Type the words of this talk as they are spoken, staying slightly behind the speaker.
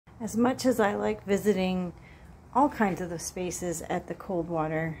As much as I like visiting all kinds of the spaces at the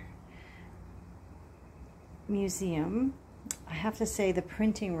Coldwater Museum, I have to say the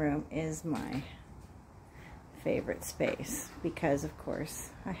printing room is my favorite space because, of course,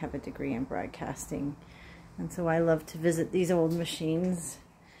 I have a degree in broadcasting, and so I love to visit these old machines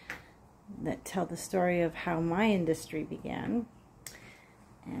that tell the story of how my industry began.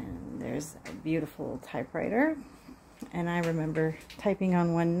 And there's a beautiful typewriter, and I remember typing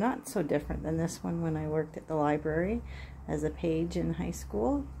on one not so different than this one when I worked at the library as a page in high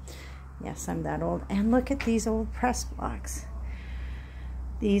school. Yes, I'm that old. And look at these old press blocks.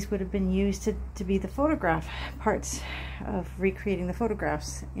 These would have been used to be the photograph parts of recreating the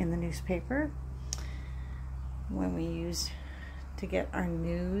photographs in the newspaper when we used to get our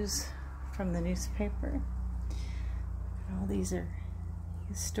news from the newspaper. All these are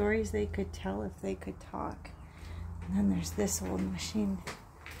stories they could tell if they could talk. And then there's this old machine.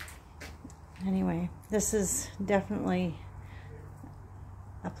 Anyway, this is definitely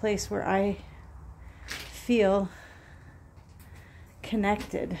a place where I feel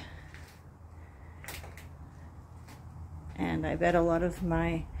connected. And I bet a lot of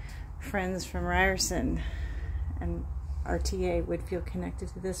my friends from Ryerson and RTA would feel connected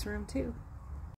to this room too.